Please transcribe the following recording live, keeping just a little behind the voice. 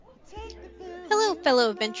fellow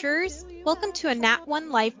adventurers. Welcome to a Nat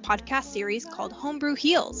One Life podcast series called Homebrew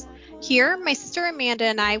Heals. Here, my sister Amanda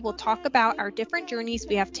and I will talk about our different journeys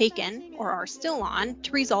we have taken, or are still on,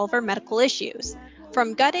 to resolve our medical issues.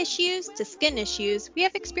 From gut issues to skin issues, we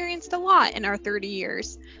have experienced a lot in our 30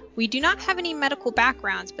 years. We do not have any medical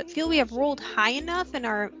backgrounds, but feel we have rolled high enough in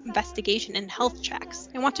our investigation and health checks,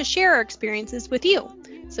 and want to share our experiences with you.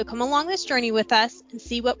 So come along this journey with us and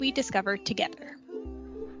see what we discover together.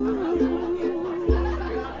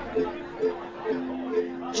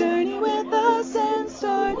 Journey with us and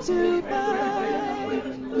start to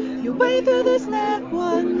find your way through this Nat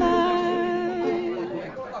One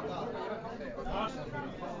life.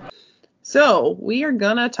 So we are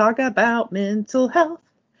gonna talk about mental health.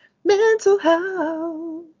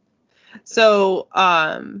 So,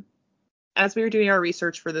 as we were doing our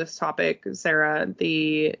research for this topic, Sarah,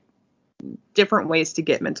 the different ways to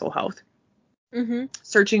get mental health,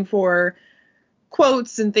 searching for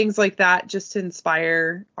quotes and things like that just to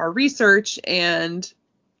inspire our research. And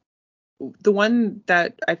the one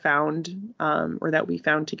that I found, or that we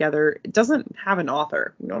found together, it doesn't have an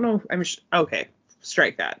author. We don't know. Okay,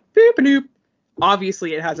 strike that. Boop-a-doop.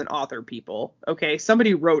 Obviously, it has an author, people. Okay,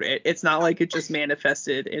 somebody wrote it. It's not like it just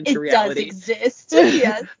manifested into reality. It does exist,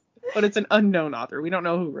 yes. But it's an unknown author. We don't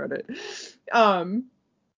know who wrote it.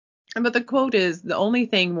 But the quote is, "The only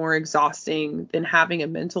thing more exhausting than having a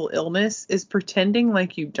mental illness is pretending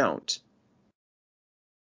like you don't."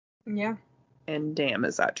 Yeah. And damn,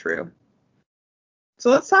 is that true? So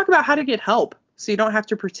let's talk about how to get help so you don't have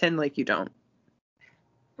to pretend like you don't.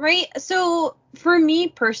 Right. So for me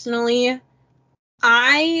personally,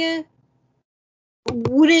 I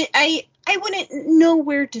wouldn't know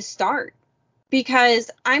where to start, because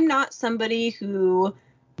I'm not somebody who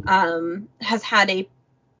has had a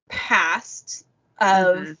past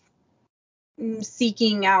of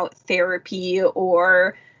seeking out therapy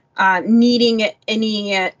or needing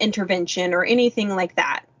any intervention or anything like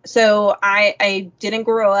that. So I didn't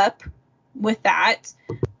grow up with that.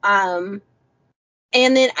 And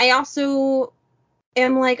then I also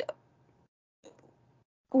am like,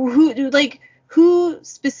 who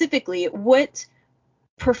specifically, what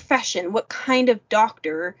profession, what kind of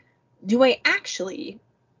doctor do I actually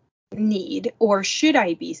need or should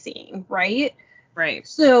I be seeing, right? Right.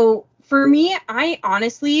 So for me, I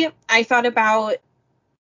thought about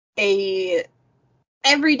everyday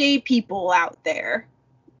people out there.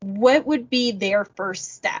 What would be their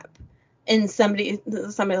first step in somebody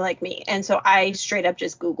like me? And so I straight up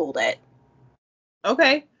just Googled it.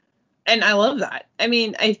 Okay. And I love that. I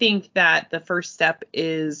mean, I think that the first step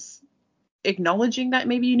is acknowledging that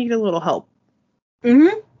maybe you need a little help.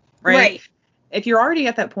 Right? If you're already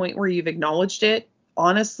at that point where you've acknowledged it,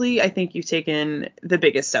 honestly, I think you've taken the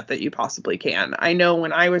biggest step that you possibly can. I know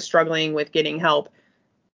when I was struggling with getting help,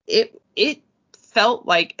 it felt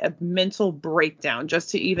like a mental breakdown just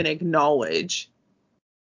to even acknowledge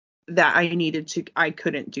that I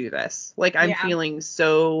couldn't do this. Like, I'm feeling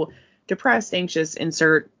so depressed, anxious,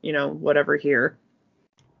 insert, whatever here.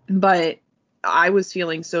 But I was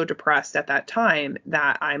feeling so depressed at that time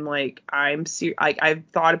that I'm like, I've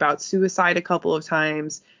thought about suicide a couple of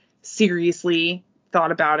times, seriously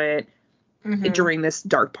thought about it during this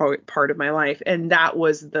dark part of my life. And that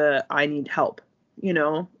was I need help,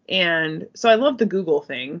 and so I love the Google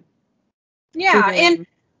thing. Yeah. Googling. And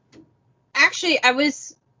actually I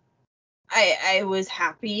was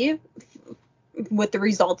happy with the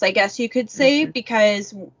results, I guess you could say,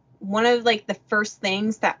 because one of the first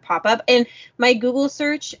things that pop up in my Google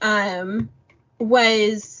search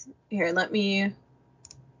was, here, let me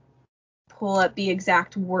pull up the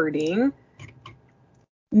exact wording.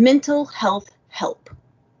 Mental health help.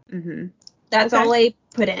 That's all I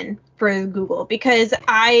put in for Google, because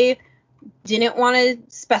I didn't want to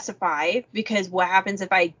specify, because what happens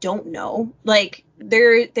if I don't know? Like,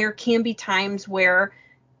 there can be times where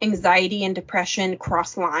anxiety and depression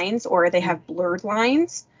cross lines, or they have blurred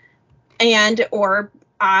lines, or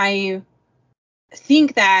I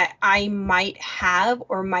think that I might have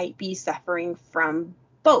or might be suffering from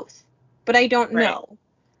both, but I don't know.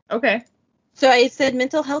 Okay. So I said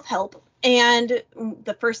mental health help, and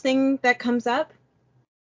the first thing that comes up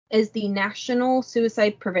is the National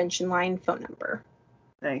Suicide Prevention Line phone number.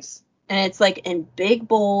 Nice. And it's in big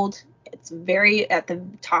bold. It's very at the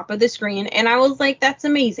top of the screen. And I was like, that's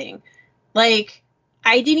amazing. I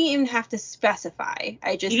didn't even have to specify.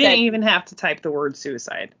 You didn't even have to type the word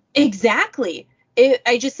suicide. Exactly.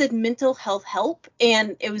 I just said mental health help,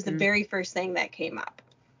 and it was the very first thing that came up.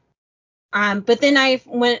 But then I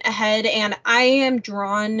went ahead, and I am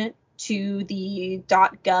drawn to the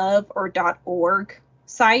 .gov or .org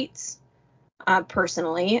sites.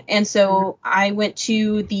 personally. And so I went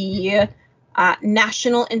to the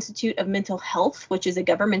National Institute of Mental Health, which is a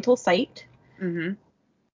governmental site. Mm-hmm.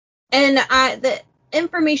 And the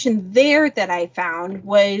information there that I found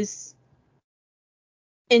was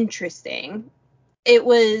interesting.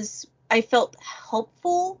 I felt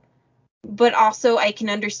helpful, but also I can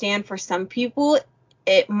understand for some people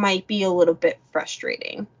it might be a little bit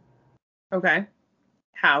frustrating. Okay.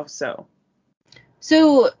 How so?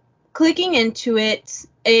 So clicking into it,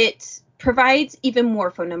 it provides even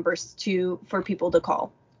more phone numbers for people to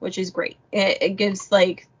call, which is great. It gives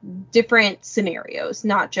like different scenarios,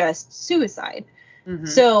 not just suicide. Mm-hmm.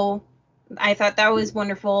 So I thought that was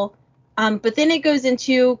wonderful. But then it goes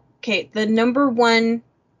into, okay, the number one,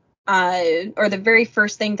 or the very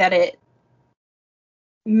first thing that it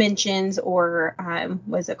mentions or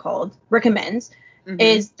what's it called? Recommends,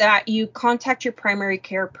 is that you contact your primary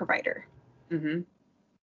care provider. Mm-hmm.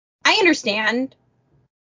 I understand.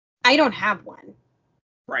 I don't have one.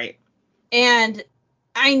 Right. And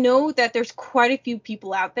I know that there's quite a few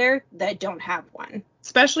people out there that don't have one.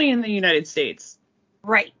 Especially in the United States.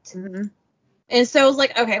 Right. Mm-hmm. And so I was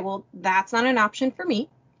like, okay, well, that's not an option for me.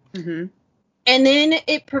 Mm-hmm. And then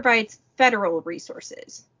it provides federal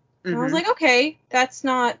resources. And I was like, okay, that's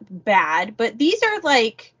not bad. But these are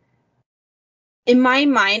like, in my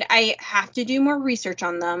mind, I have to do more research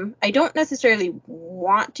on them. I don't necessarily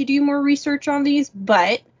want to do more research on these,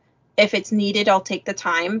 but if it's needed, I'll take the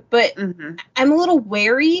time. But I'm a little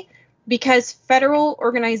wary because federal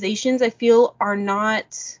organizations, I feel, are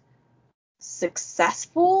not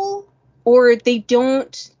successful, or they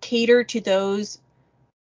don't cater to those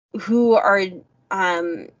who are, how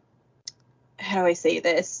do I say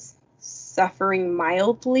this, suffering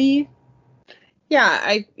mildly.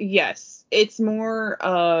 Yeah, yes, it's more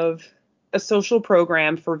of a social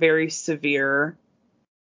program for very severe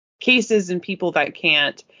cases and people that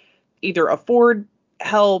can't either afford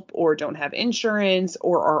help or don't have insurance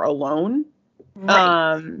or are alone.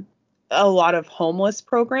 Right. A lot of homeless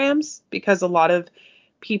programs, because a lot of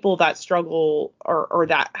people that struggle or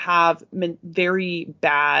that have very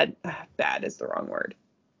bad is the wrong word,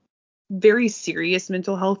 very serious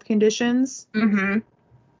mental health conditions,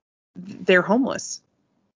 they're homeless.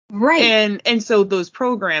 Right. And so those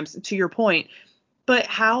programs, to your point, but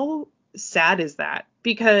how sad is that?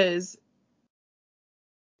 Because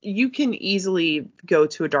you can easily go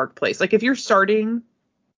to a dark place. Like if you're starting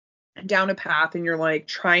down a path and you're like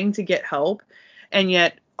trying to get help, and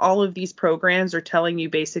yet all of these programs are telling you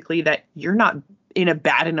basically that you're not in a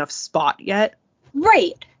bad enough spot yet.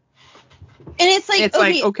 Right. And it's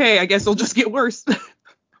like, okay, I guess it'll just get worse.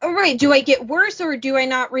 Right. Do I get worse, or do I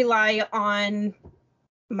not rely on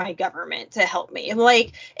my government to help me?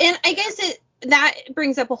 Like, and I guess that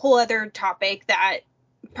brings up a whole other topic that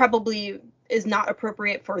probably is not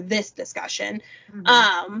appropriate for this discussion.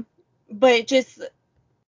 But just,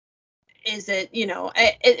 is it,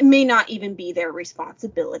 it may not even be their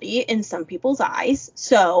responsibility in some people's eyes.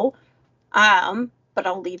 So, but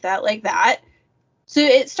I'll leave that like that. So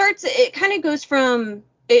it starts at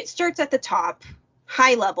the top,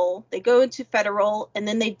 high level. They go into federal, and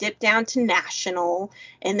then they dip down to national,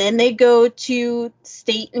 and then they go to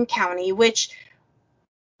state and county, which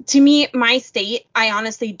to me, my state, I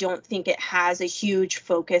honestly don't think it has a huge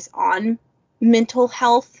focus on mental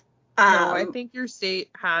health. No, I think your state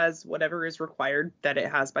has whatever is required that it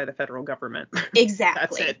has by the federal government.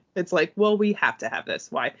 Exactly. That's it. It's like, well, we have to have this.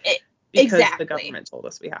 Why? Because the government told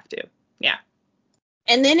us we have to. Yeah.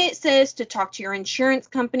 And then it says to talk to your insurance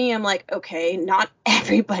company. I'm like, okay, not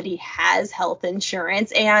everybody has health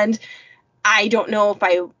insurance. And I don't know if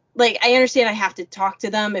I understand I have to talk to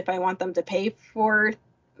them if I want them to pay for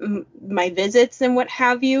my visits and what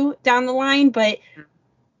have you down the line. But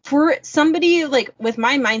for somebody like with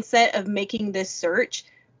my mindset of making this search,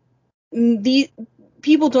 the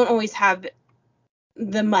people don't always have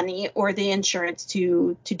the money or the insurance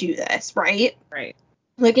to do this, right? Right.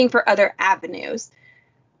 Looking for other avenues.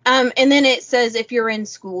 And then it says if you're in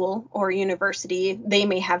school or university, they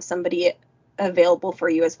may have somebody available for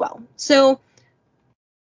you as well. So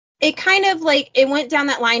it kind of it went down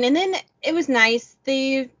that line, and then it was nice.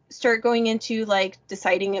 They start going into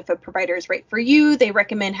deciding if a provider is right for you. They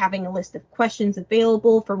recommend having a list of questions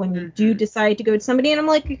available for when you do decide to go to somebody. And I'm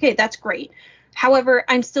like, okay, that's great. However,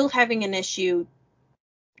 I'm still having an issue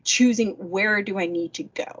choosing where do I need to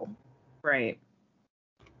go. Right.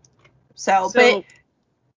 But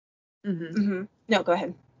no, go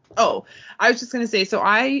ahead. Oh, I was just going to say, so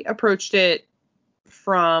I approached it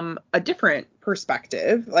from a different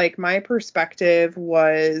perspective. Like my perspective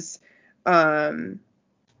was,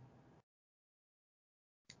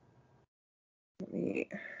 how do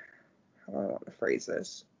I want to phrase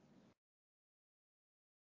this?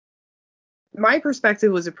 My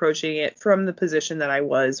perspective was approaching it from the position that I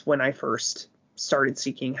was when I first started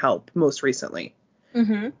seeking help most recently.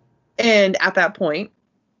 Mm-hmm. And at that point,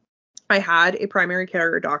 I had a primary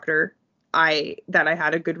care doctor that I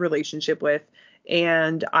had a good relationship with,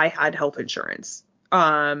 and I had health insurance.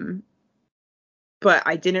 But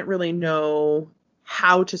I didn't really know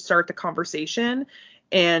how to start the conversation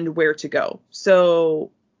and where to go.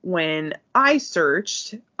 So when I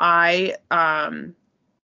searched, I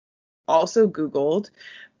also Googled,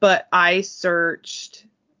 but I searched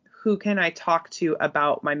who can I talk to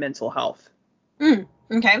about my mental health.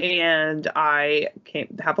 Okay. And I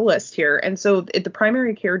have a list here. And so the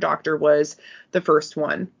primary care doctor was the first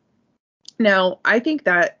one. Now, I think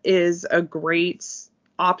that is a great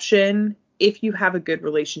option if you have a good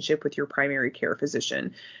relationship with your primary care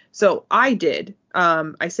physician. So I did.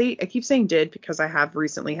 I keep saying did because I have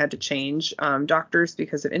recently had to change doctors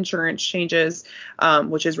because of insurance changes,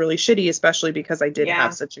 which is really shitty, especially because I did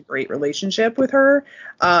have such a great relationship with her.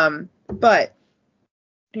 But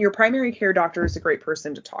your primary care doctor is a great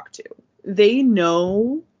person to talk to. They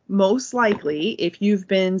know most likely if you've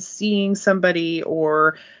been seeing somebody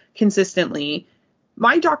or consistently.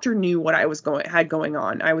 My doctor knew what I had going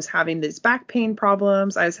on. I was having these back pain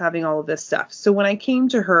problems. I was having all of this stuff. So when I came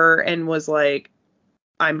to her and was like,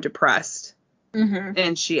 I'm depressed,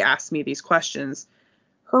 and she asked me these questions,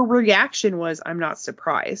 her reaction was, I'm not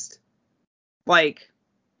surprised. Like,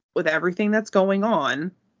 with everything that's going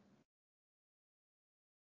on,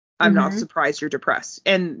 I'm not surprised you're depressed.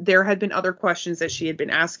 And there had been other questions that she had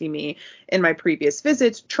been asking me in my previous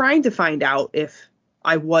visits, trying to find out if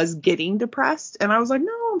I was getting depressed. And I was like,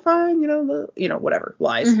 no, I'm fine. Whatever,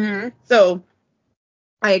 lies. So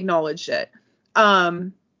I acknowledged it.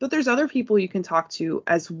 But there's other people you can talk to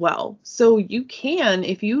as well. So you can,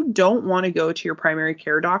 if you don't want to go to your primary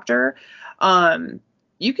care doctor,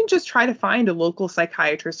 you can just try to find a local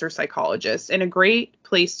psychiatrist or psychologist. And a great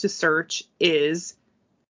place to search is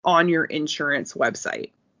on your insurance website,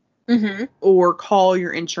 or call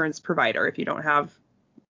your insurance provider if you don't have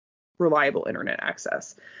reliable internet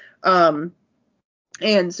access.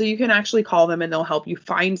 And so you can actually call them and they'll help you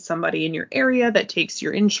find somebody in your area that takes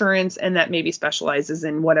your insurance and that maybe specializes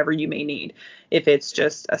in whatever you may need. If it's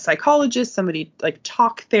just a psychologist, somebody like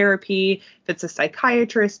talk therapy, if it's a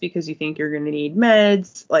psychiatrist because you think you're going to need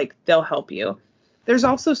meds, like they'll help you. There's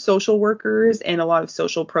also social workers and a lot of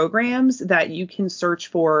social programs that you can search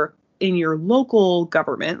for in your local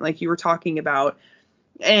government, like you were talking about,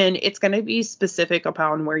 and it's going to be specific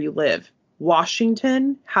upon where you live.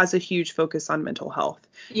 Washington has a huge focus on mental health.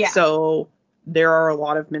 Yeah. So there are a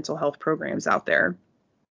lot of mental health programs out there.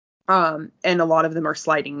 And a lot of them are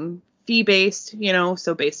sliding fee based,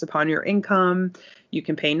 so based upon your income, you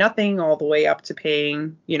can pay nothing all the way up to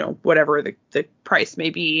paying, whatever the price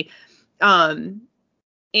may be. And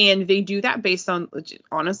they do that based on,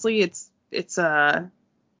 honestly, it's like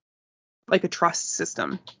a trust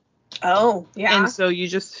system. Oh, yeah. And so you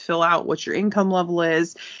just fill out what your income level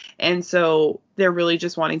is. And so they're really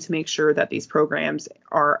just wanting to make sure that these programs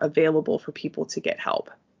are available for people to get help.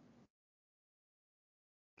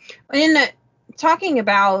 And talking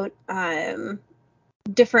about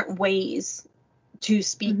different ways to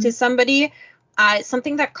speak to somebody,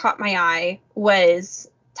 something that caught my eye was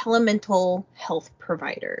telemental health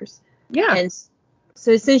providers. Yeah. And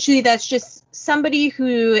so essentially that's just somebody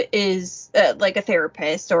who is like a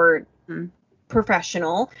therapist or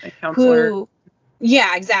professional, a counselor.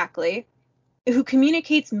 Yeah, exactly, who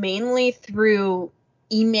communicates mainly through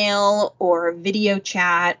email or video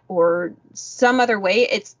chat or some other way.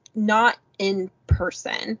 It's not in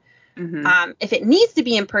person. If it needs to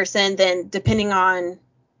be in person, then depending on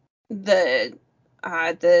the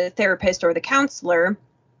therapist or the counselor,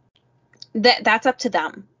 that's up to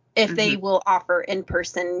them if they will offer in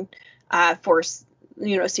person for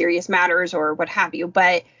serious matters or what have you.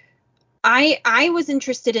 But I was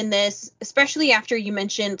interested in this, especially after you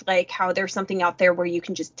mentioned like how there's something out there where you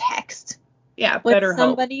can just text with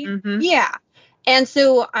somebody. Yeah. And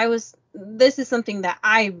so this is something that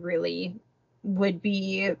I really would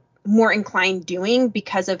be more inclined doing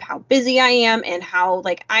because of how busy I am and how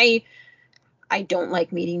like I don't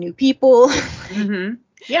like meeting new people.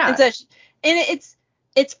 Yeah. And such. And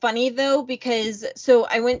it's funny though, because so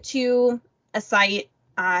I went to a site,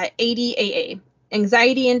 ADAA,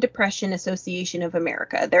 Anxiety and Depression Association of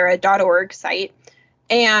America. They're a .org site,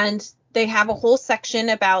 and they have a whole section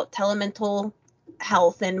about telemental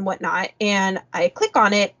health and whatnot. And I click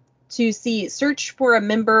on it to search for a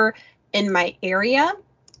member in my area.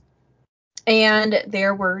 And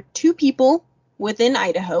there were 2 people within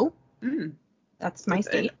Idaho. Mm. That's my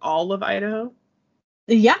state. All of Idaho?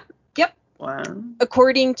 Yeah. Yep. Wow.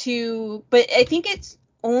 According to, but I think it's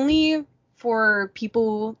only for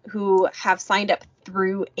people who have signed up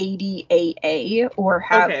through ADAA or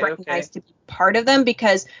have recognized to be part of them,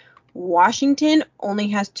 because Washington only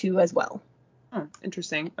has 2 as well. Oh,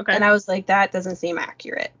 interesting. Okay. And I was like, that doesn't seem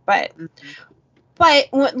accurate. But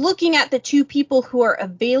looking at the 2 people who are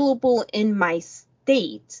available in my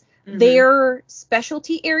state, their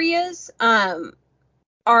specialty areas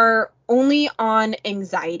are only on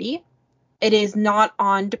anxiety. It is not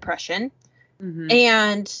on depression.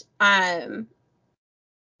 And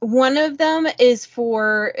one of them is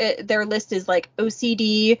for, their list is like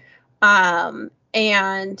OCD and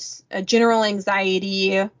general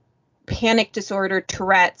anxiety, panic disorder,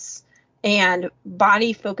 Tourette's, and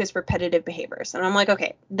body focused repetitive behaviors. And I'm like,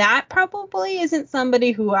 okay, that probably isn't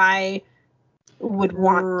somebody who I would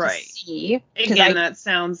want to see. Again, that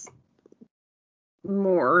sounds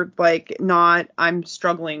more like not, I'm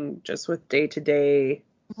struggling just with day-to-day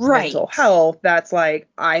mental health. That's like,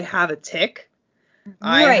 I have a tic.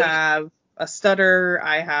 I have a stutter.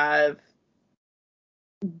 I have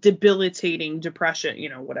debilitating depression,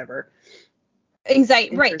 whatever.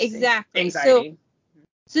 Anxiety. Right. Exactly. Anxiety.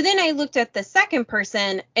 So then I looked at the second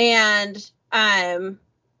person, and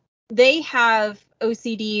they have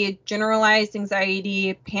OCD, generalized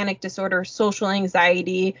anxiety, panic disorder, social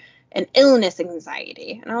anxiety, and illness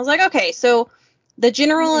anxiety. And I was like, okay, so the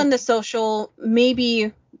general and the social,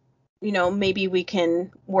 maybe we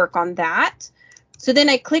can work on that. So then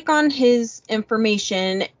I click on his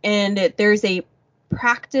information, and there's a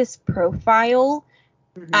practice profile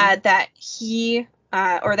that he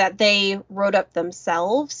or that they wrote up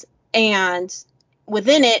themselves. And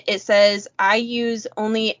within it, it says, I use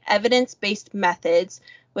only evidence-based methods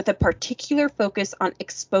with a particular focus on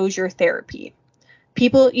exposure therapy.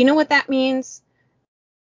 People, you know what that means?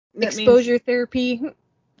 Exposure therapy.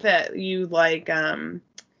 That you like, okay,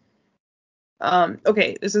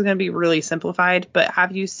 this is going to be really simplified, but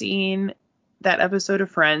have you seen that episode of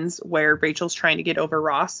Friends where Rachel's trying to get over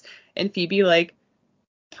Ross and Phoebe like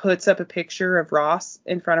puts up a picture of Ross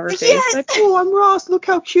in front of her face? Like, oh, I'm Ross, look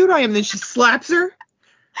how cute I am. Then she slaps her.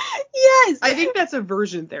 Yes. I think that's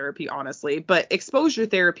aversion therapy, honestly, but exposure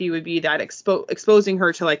therapy would be that exposing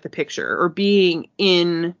her to like the picture or being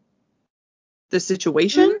in the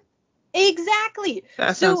situation. Exactly.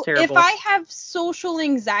 That sounds terrible. If I have social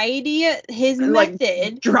anxiety, his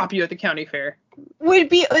method drop you at the county fair would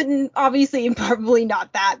be obviously probably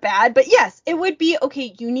not that bad, but yes, it would be,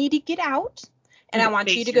 okay, you need to get out, and I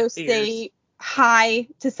want you to go say hi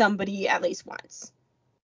to somebody at least once.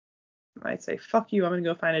 I'd say, fuck you, I'm gonna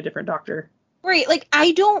go find a different doctor. Right, like,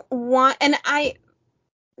 I don't want, and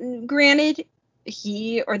granted,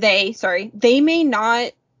 they may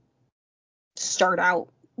not start out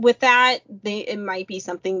with that. It might be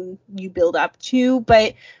something you build up to,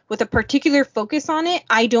 but with a particular focus on it,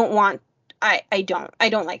 I don't like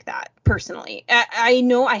that personally. I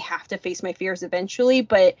know I have to face my fears eventually,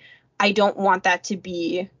 but I don't want that to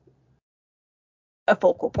be a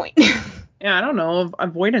focal point. Yeah, I don't know.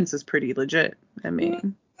 Avoidance is pretty legit. I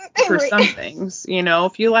mean, for some things,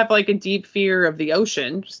 if you have like a deep fear of the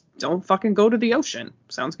ocean, just don't fucking go to the ocean.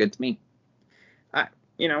 Sounds good to me. I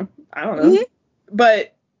don't know.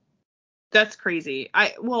 But that's crazy.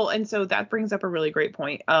 And so that brings up a really great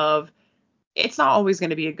point of, it's not always going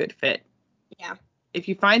to be a good fit. Yeah. If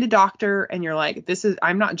you find a doctor and you're like,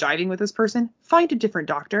 I'm not jiving with this person, find a different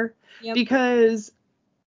doctor. Yep. Because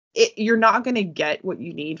you're not going to get what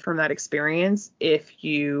you need from that experience if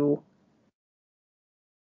you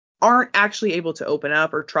aren't actually able to open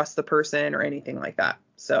up or trust the person or anything like that.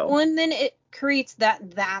 So. Well, and then it creates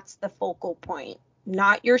that's the focal point,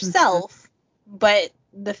 not yourself, but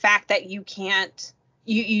the fact that you can't,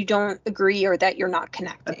 you don't agree, or that you're not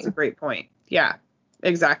connecting. That's a great point. Yeah,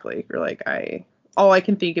 exactly. You're like, all I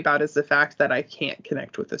can think about is the fact that I can't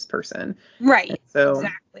connect with this person. Right. And so,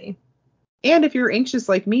 exactly. And if you're anxious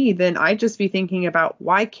like me, then I'd just be thinking about,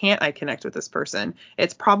 why can't I connect with this person?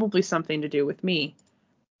 It's probably something to do with me.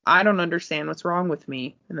 I don't understand what's wrong with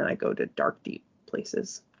me. And then I go to dark, deep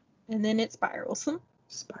places. And then it spirals.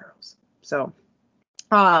 So,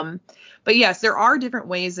 but yes, there are different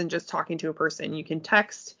ways than just talking to a person. You can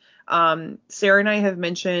text. Sarah and I have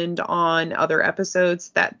mentioned on other episodes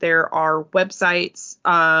that there are websites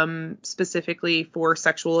specifically for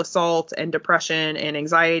sexual assault and depression and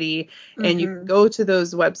anxiety. Mm-hmm. And you can go to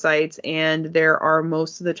those websites, and there are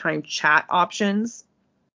most of the time chat options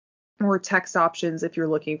or text options if you're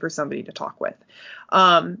looking for somebody to talk with.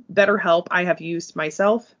 BetterHelp, I have used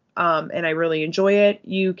myself. and I really enjoy it.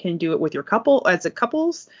 You can do it with your couple as a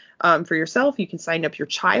couples, for yourself. You can sign up your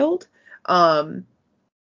child. And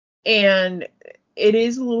it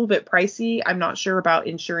is a little bit pricey. I'm not sure about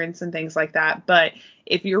insurance and things like that, but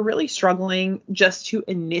if you're really struggling just to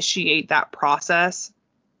initiate that process,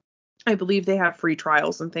 I believe they have free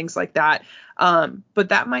trials and things like that. But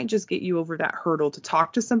that might just get you over that hurdle to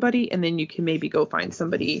talk to somebody, and then you can maybe go find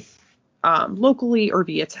somebody locally or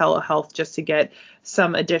via telehealth just to get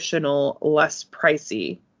some additional, less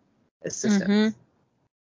pricey assistance. Mm-hmm.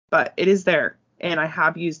 But it is there, and I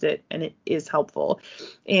have used it, and it is helpful.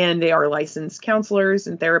 And they are licensed counselors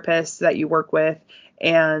and therapists that you work with.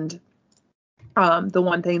 And the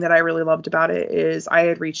one thing that I really loved about it is I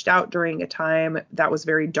had reached out during a time that was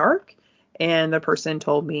very dark, and the person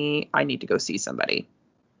told me I need to go see somebody.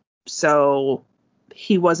 So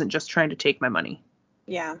he wasn't just trying to take my money.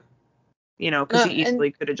 Yeah. Because he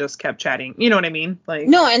easily could have just kept chatting. You know what I mean? Like,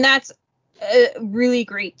 no, and that's really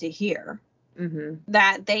great to hear. Mm-hmm.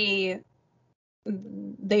 That they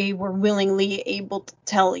were willingly able to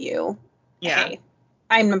tell you, yeah, hey,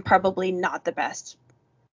 I'm probably not the best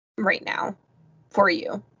right now for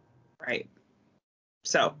you. Right.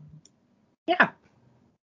 So, yeah.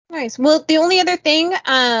 Nice. Well, the only other thing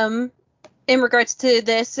in regards to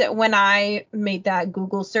this, when I made that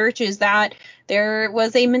Google search, is that there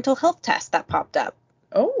was a mental health test that popped up.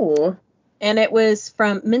 Oh. And it was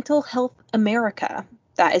from Mental Health America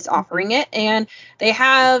that is offering it. And they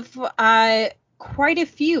have quite a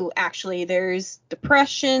few, actually. There's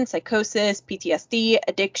depression, psychosis, PTSD,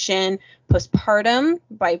 addiction, postpartum,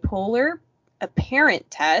 bipolar, a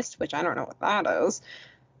parent test, which I don't know what that is,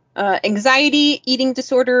 anxiety, eating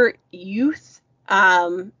disorder, youth,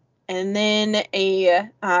 and then a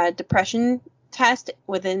depression test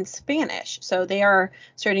within Spanish. So they are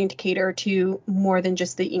starting to cater to more than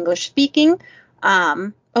just the English speaking.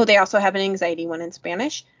 They also have an anxiety one in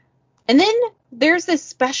Spanish. And then there's this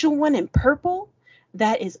special one in purple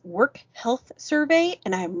that is work health survey,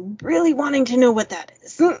 and I'm really wanting to know what that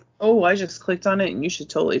is. Oh, I just clicked on it, and you should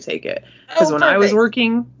totally take it. Because when I was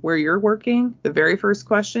working where you're working, the very first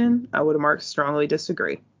question, I would have marked strongly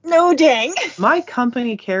disagree. No dang. My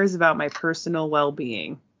company cares about my personal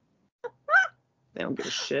well-being. They don't give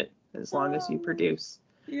a shit as long as you produce.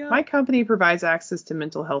 Yeah. My company provides access to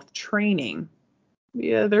mental health training.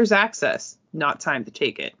 Yeah, there's access, not time to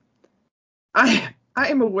take it. I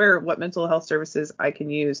am aware of what mental health services I can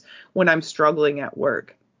use when I'm struggling at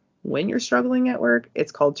work. When you're struggling at work,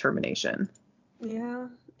 it's called termination. Yeah,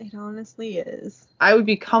 it honestly is. I would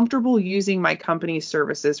be comfortable using my company's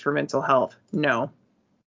services for mental health. No,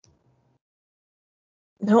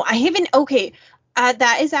 I haven't. Okay,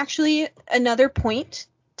 that is actually another point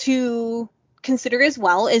to consider as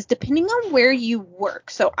well, is depending on where you work.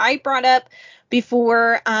 So I brought up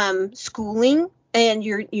before schooling and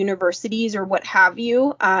your universities or what have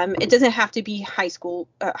you. It doesn't have to be high school,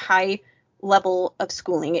 high level of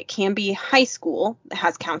schooling. It can be high school. It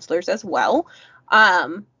has counselors as well.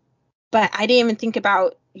 But I didn't even think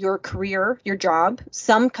about your career, your job.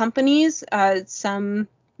 Some companies, some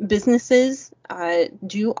businesses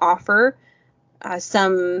do offer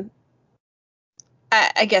some,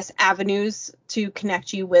 I guess, avenues to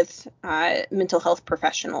connect you with mental health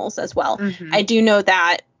professionals as well. Mm-hmm. I do know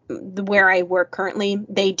that where I work currently,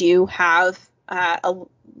 they do have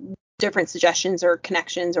different suggestions or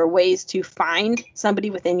connections or ways to find somebody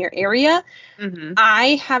within your area. Mm-hmm.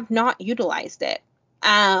 I have not utilized it.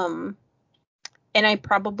 And I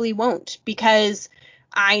probably won't, because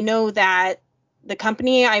I know that the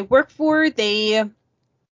company I work for, they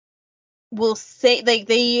will say, like,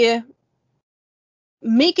 they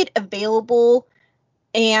make it available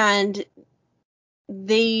and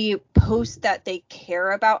they post that they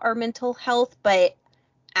care about our mental health, but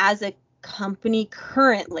as a company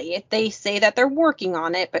currently, they say that they're working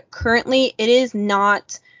on it, but currently it is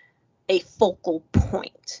not a focal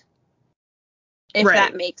point, if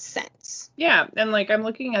that makes sense. Yeah, and like I'm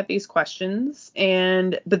looking at these questions,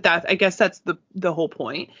 but that, I guess that's the whole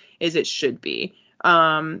point, is it should be.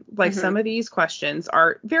 Some of these questions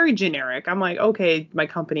are very generic. I'm like, okay, my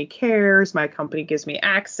company cares, my company gives me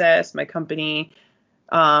access, my company,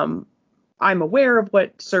 I'm aware of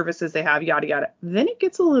what services they have, yada yada. Then it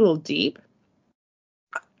gets a little deep.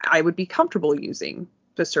 I would be comfortable using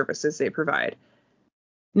the services they provide.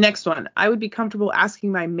 Next one, I would be comfortable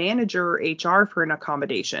asking my manager or HR for an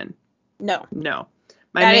accommodation. No.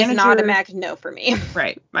 My that manager, is an automatic no for me.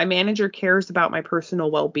 Right. My manager cares about my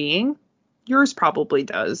personal well-being. Yours probably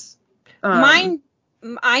does. Mine,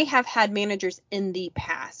 I have had managers in the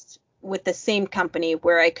past with the same company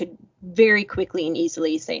where I could very quickly and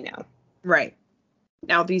easily say no. Right.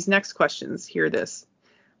 Now, these next questions, hear this.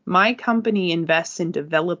 My company invests in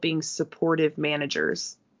developing supportive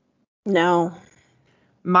managers. No.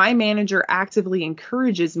 My manager actively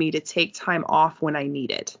encourages me to take time off when I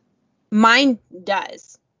need it. Mine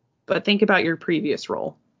does. But think about your previous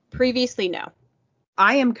role. Previously, no.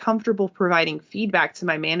 I am comfortable providing feedback to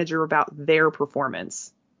my manager about their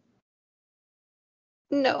performance.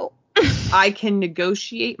 No. I can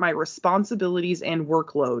negotiate my responsibilities and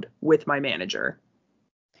workload with my manager.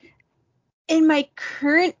 In my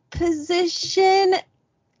current position,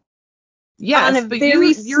 yes, on a but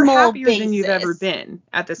very you're small happier basis. than you've ever been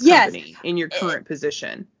at this Yes. company in your current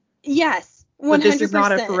position. Yes, 100%. But this is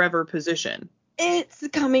not a forever position. It's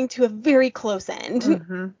coming to a very close end.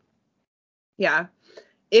 Mm-hmm. Yeah.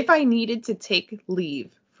 If I needed to take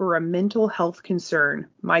leave for a mental health concern,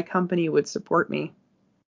 my company would support me.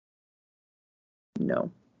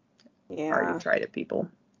 No. Yeah. Already tried it, people.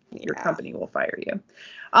 Your Yeah. company will fire you.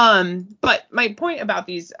 But my point about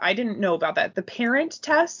these, I didn't know about that. The parent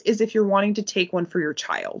test is if you're wanting to take one for your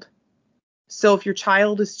child. So if your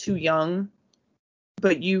child is too young,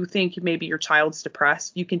 but you think maybe your child's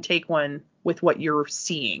depressed, you can take one with what you're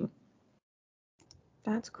seeing.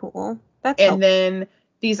 That's cool. That's and helpful. Then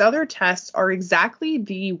these other tests are exactly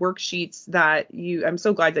the worksheets that I'm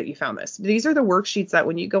so glad that you found this. These are the worksheets that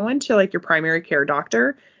when you go into like your primary care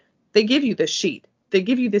doctor, they give you this sheet. They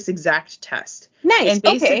give you this exact test. Nice. And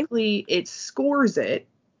basically it scores it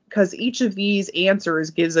because each of these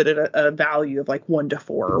answers gives it a value of like 1 to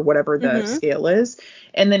 4 or whatever the scale is.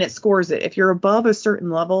 And then it scores it. If you're above a certain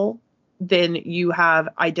level, then you have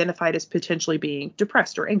identified as potentially being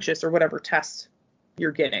depressed or anxious or whatever test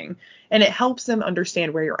you're getting. And it helps them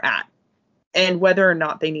understand where you're at and whether or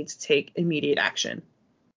not they need to take immediate action.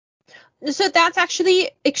 So that's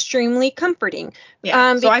actually extremely comforting.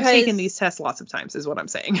 Yeah. So I've taken these tests lots of times is what I'm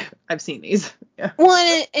saying. I've seen these. Yeah.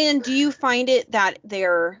 Well, and do you find it that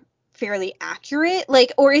they're fairly accurate?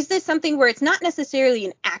 Like, or is this something where it's not necessarily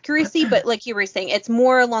an accuracy, but like you were saying, it's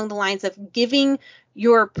more along the lines of giving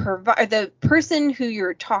the person who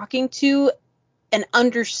you're talking to an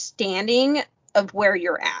understanding of where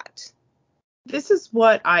you're at? This is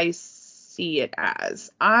what I see it as.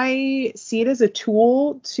 I see it as a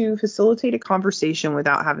tool to facilitate a conversation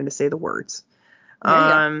without having to say the words.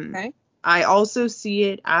 Okay. I also see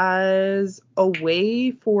it as a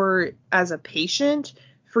way as a patient,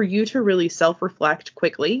 for you to really self-reflect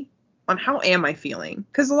quickly on how am I feeling?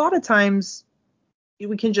 Because a lot of times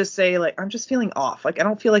we can just say like, I'm just feeling off. Like, I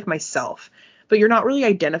don't feel like myself, but you're not really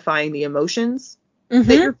identifying the emotions that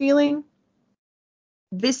you're feeling.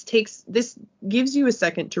 This gives you a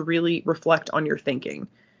second to really reflect on your thinking.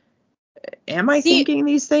 Am I thinking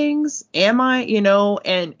these things? Am I,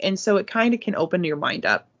 and so it kind of can open your mind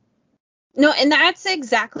up. No, and that's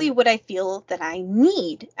exactly what I feel that I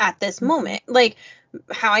need at this moment. Like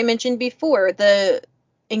how I mentioned before, the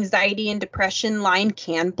anxiety and depression line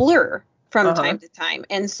can blur from time to time.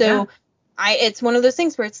 And so it's one of those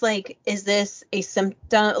things where it's like, is this a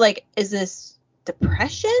symptom? Like, is this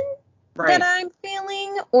depression that I'm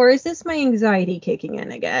feeling? Or is this my anxiety kicking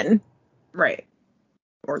in again? Right.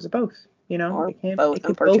 Or is it both? Or both,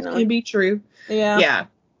 both can be true. Yeah.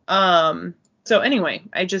 So anyway,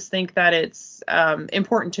 I just think that it's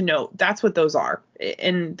important to note that's what those are.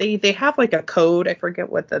 And they have like a code. I forget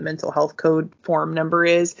what the mental health code form number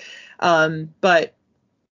is. But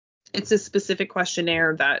it's a specific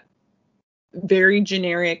questionnaire that very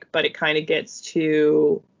generic, but it kind of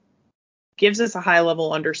gives us a high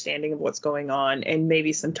level understanding of what's going on and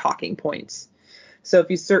maybe some talking points. So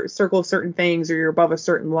if you circle certain things or you're above a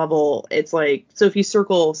certain level, it's like, so if you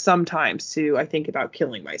circle sometimes to, I think about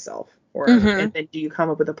killing myself, or and then do you come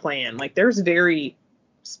up with a plan? Like there's very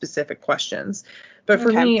specific questions. But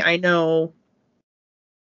for me, I know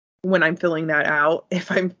when I'm filling that out,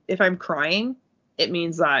 if I'm crying, it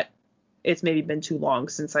means that it's maybe been too long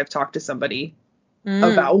since I've talked to somebody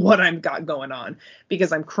about what I've got going on,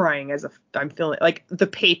 because I'm crying as if I'm feeling like the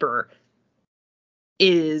paper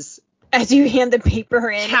is, as you hand the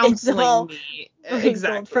paper in, counseling me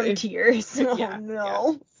exactly from tears. Yeah, oh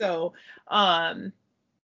no. Yeah. So,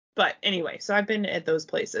 but anyway, so I've been at those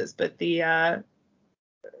places, but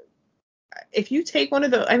if you take one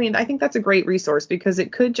of those, I mean, I think that's a great resource, because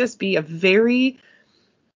it could just be a very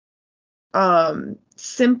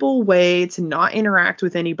simple way to not interact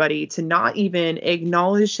with anybody, to not even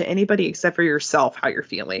acknowledge to anybody except for yourself how you're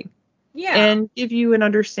feeling. Yeah. And give you an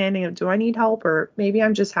understanding of, do I need help, or maybe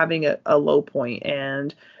I'm just having a low point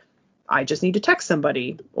and I just need to text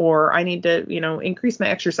somebody, or I need to, increase my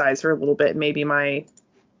exercise for a little bit. Maybe my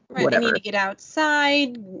whatever. I need to get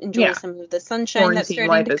outside, enjoy some of the sunshine that's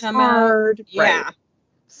starting to come out. Yeah.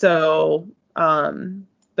 So,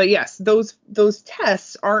 but yes, those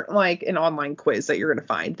tests aren't like an online quiz that you're going to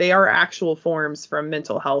find. They are actual forms from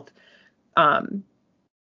mental health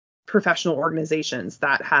professional organizations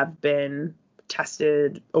that have been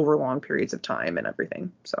tested over long periods of time and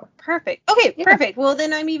everything. So perfect. Okay, yeah. Perfect. Well,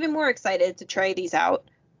 then I'm even more excited to try these out.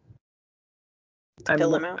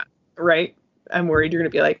 Fill them out. Right. I'm worried you're going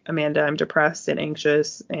to be like, Amanda, I'm depressed and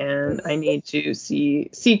anxious and I need to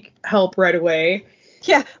seek help right away.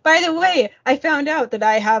 Yeah. By the way, I found out that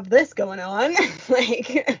I have this going on.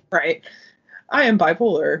 Right. I am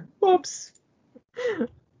bipolar. Whoops.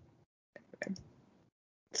 Okay.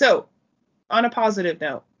 So, on a positive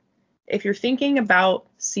note, if you're thinking about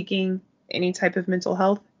seeking any type of mental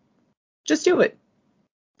health, just do it.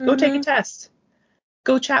 Go take a test.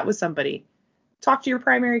 Go chat with somebody. Talk to your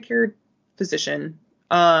primary care physician.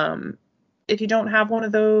 If you don't have one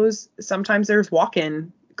of those, sometimes there's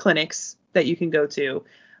walk-in clinics that you can go to.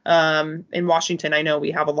 In Washington, I know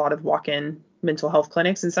we have a lot of walk-in mental health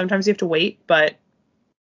clinics, and sometimes you have to wait, but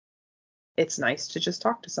it's nice to just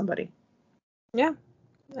talk to somebody. Yeah,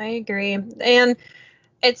 I agree. And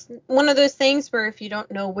it's one of those things where if you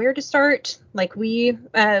don't know where to start, like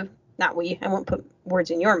I won't put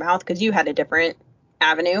words in your mouth because you had a different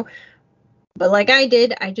avenue. But like I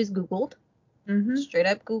did, I just Googled. Straight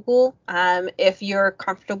up Google. If you're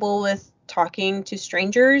comfortable with talking to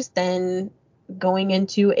strangers, then going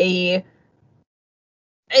into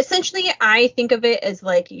essentially, I think of it as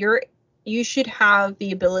like you should have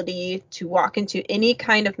the ability to walk into any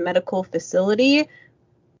kind of medical facility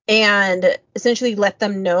and essentially let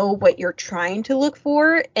them know what you're trying to look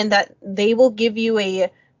for, and that they will give you a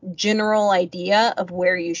general idea of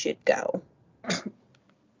where you should go.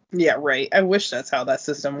 Yeah, right. I wish that's how that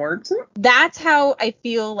system works. That's how I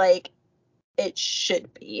feel like it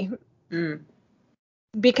should be.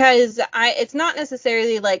 Because it's not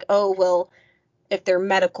necessarily like, oh, well, if they're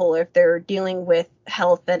medical or if they're dealing with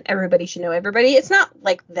health, then everybody should know everybody. It's not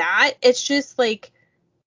like that. It's just like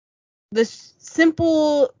the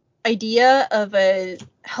simple idea of a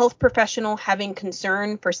health professional having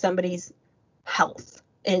concern for somebody's health,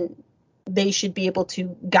 and they should be able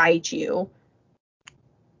to guide you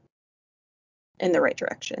in the right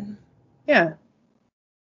direction. Yeah,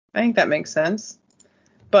 I think that makes sense.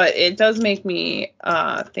 But it does make me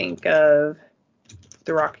think of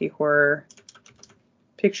the Rocky Horror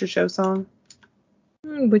Picture Show song.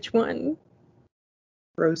 Which one?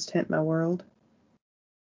 Rose Tint My World.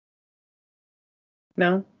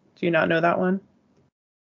 No? Do you not know that one?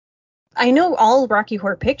 I know all Rocky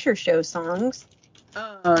Horror Picture Show songs.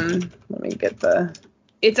 Let me get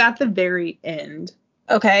it's at the very end.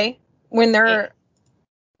 Okay. When they're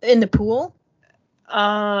in the pool?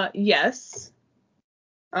 Yes.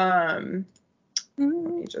 Let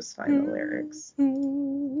me just find the lyrics.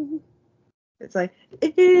 It's like,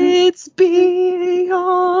 it's beating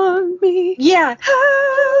on me. Yeah.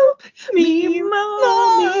 Help me,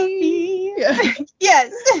 mommy.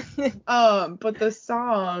 Yes. But the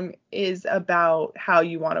song is about how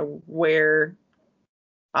you want to wear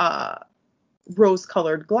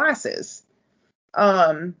rose-colored glasses.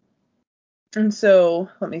 And so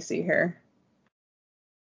let me see here.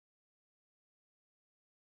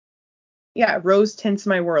 Yeah, rose tints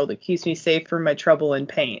my world. It keeps me safe from my trouble and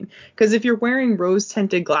pain. Because if you're wearing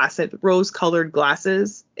rose-tinted glasses, rose-colored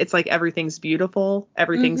glasses, it's like everything's beautiful,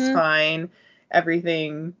 everything's fine,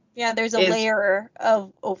 everything. Yeah, there's a layer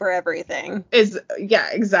over everything. Yeah,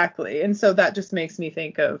 exactly. And so that just makes me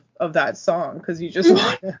think of that song, because you just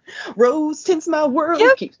want to, rose tints my world,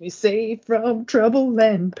 keeps me safe from trouble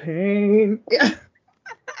and pain. Yeah.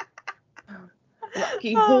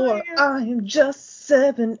 Rocky Horror, I am just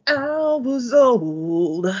 7 hours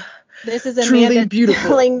old. This is Amanda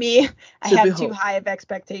telling me I have too high of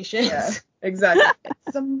expectations. Yeah, exactly.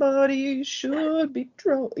 Somebody should be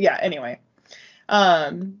trolled. Yeah, anyway.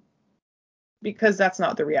 Because that's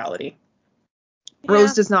not the reality. Yeah.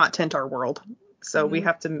 Rose does not tint our world. So we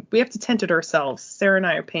have to tint it ourselves. Sarah and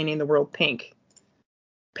I are painting the world pink.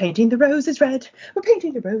 Painting the roses red. We're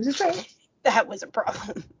painting the roses red. That was a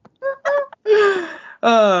problem.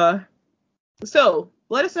 So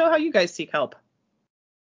let us know how you guys seek help.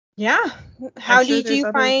 Yeah. How did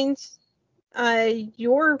you find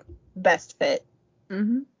your best fit?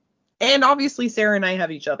 And obviously Sarah and I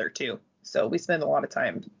have each other too. So we spend a lot of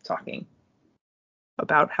time talking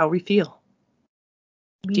about how we feel.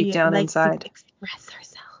 Deep down inside. Express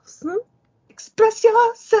ourselves. Express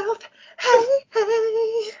yourself.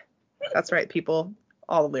 Hey. That's right, people.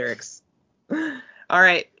 All the lyrics. All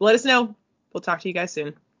right. Let us know. We'll talk to you guys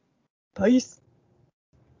soon. Peace.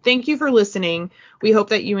 thank you for listening. We hope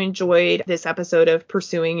that you enjoyed this episode of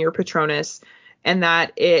Pursuing Your Patronus and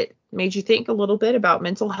that it made you think a little bit about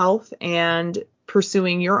mental health and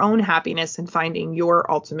pursuing your own happiness and finding your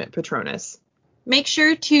ultimate Patronus. Make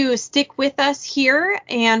sure to stick with us here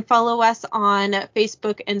and follow us on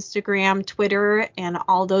Facebook, Instagram, Twitter, and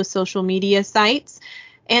all those social media sites.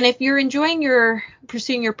 And if you're enjoying your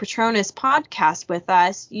Pursuing Your Patronus podcast with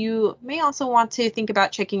us, you may also want to think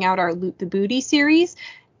about checking out our Loot the Booty series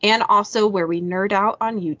and also where we nerd out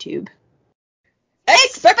on YouTube.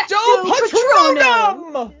 Expecto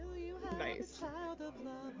Patronum! Nice.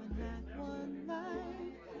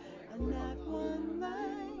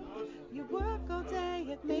 You work all day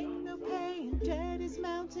and make no pay, and debt is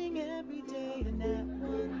mounting every day. And that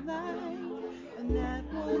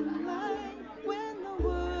one life,